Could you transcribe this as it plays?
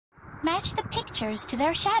Match the pictures to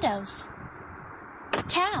their shadows.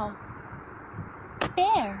 Cow,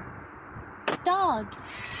 bear, dog.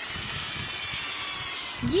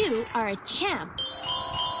 You are a champ.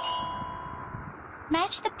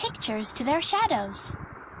 Match the pictures to their shadows.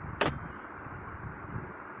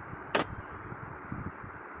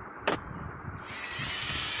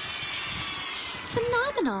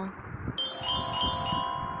 Phenomenal.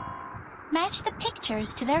 Match the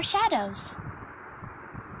pictures to their shadows.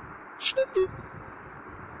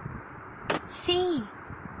 C,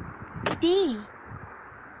 D,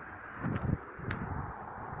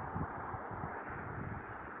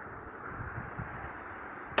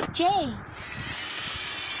 J.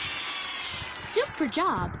 Super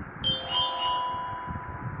job.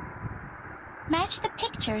 Match the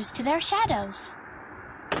pictures to their shadows.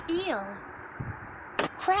 Eel,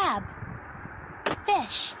 crab,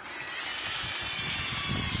 fish.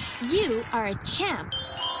 You are a champ.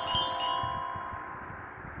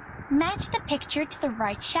 Match the picture to the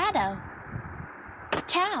right shadow.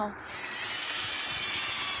 Cow.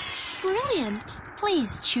 Brilliant.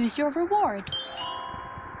 Please choose your reward.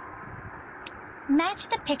 Match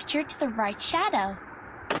the picture to the right shadow.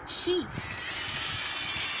 Sheep.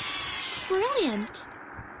 Brilliant.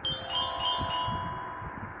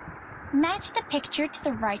 Match the picture to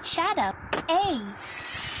the right shadow. A.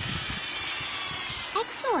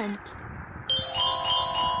 Excellent.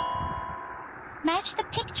 Match the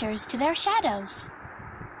pictures to their shadows.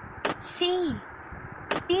 C,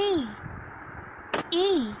 B,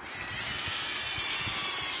 E.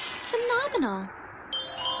 Phenomenal.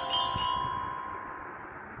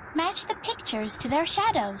 Match the pictures to their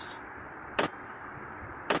shadows.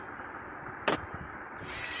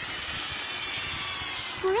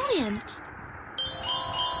 Brilliant.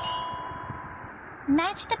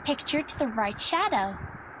 Match the picture to the right shadow.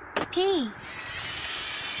 P.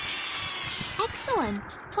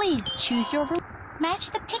 Excellent. Please choose your reward.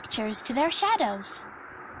 Match the pictures to their shadows.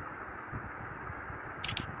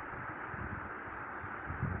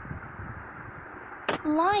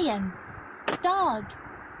 Lion, dog,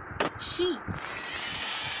 sheep.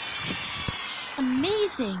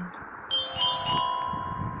 Amazing.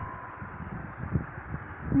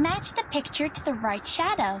 Match the picture to the right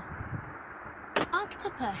shadow.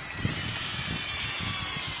 Octopus.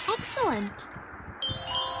 Excellent.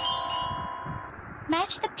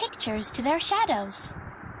 Match the pictures to their shadows.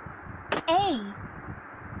 A,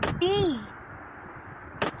 B,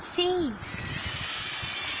 C.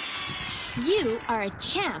 You are a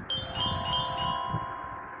champ.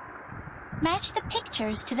 Match the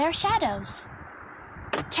pictures to their shadows.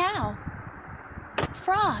 Cow,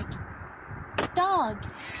 frog, dog.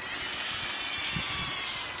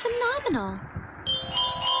 Phenomenal.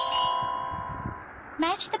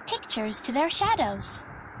 Match the pictures to their shadows.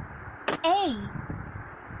 A,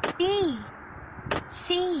 B,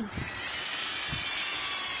 C.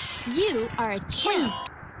 You are a champ. Please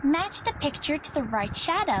match the picture to the right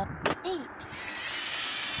shadow. 8.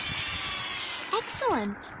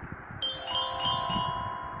 Excellent.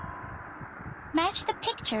 Match the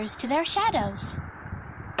pictures to their shadows.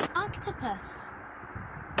 Octopus,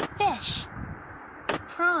 fish,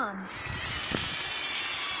 prawn.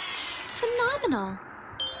 Phenomenal.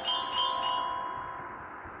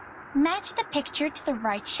 Match the picture to the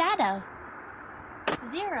right shadow.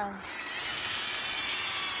 0.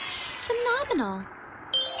 Phenomenal.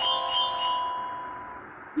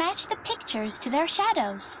 Match the pictures to their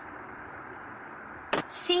shadows.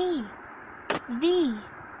 C, V,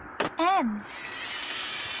 N.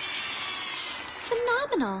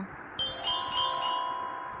 Phenomenal.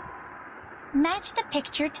 Match the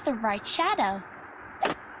picture to the right shadow.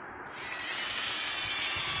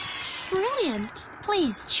 Brilliant.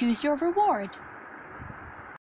 Please choose your reward.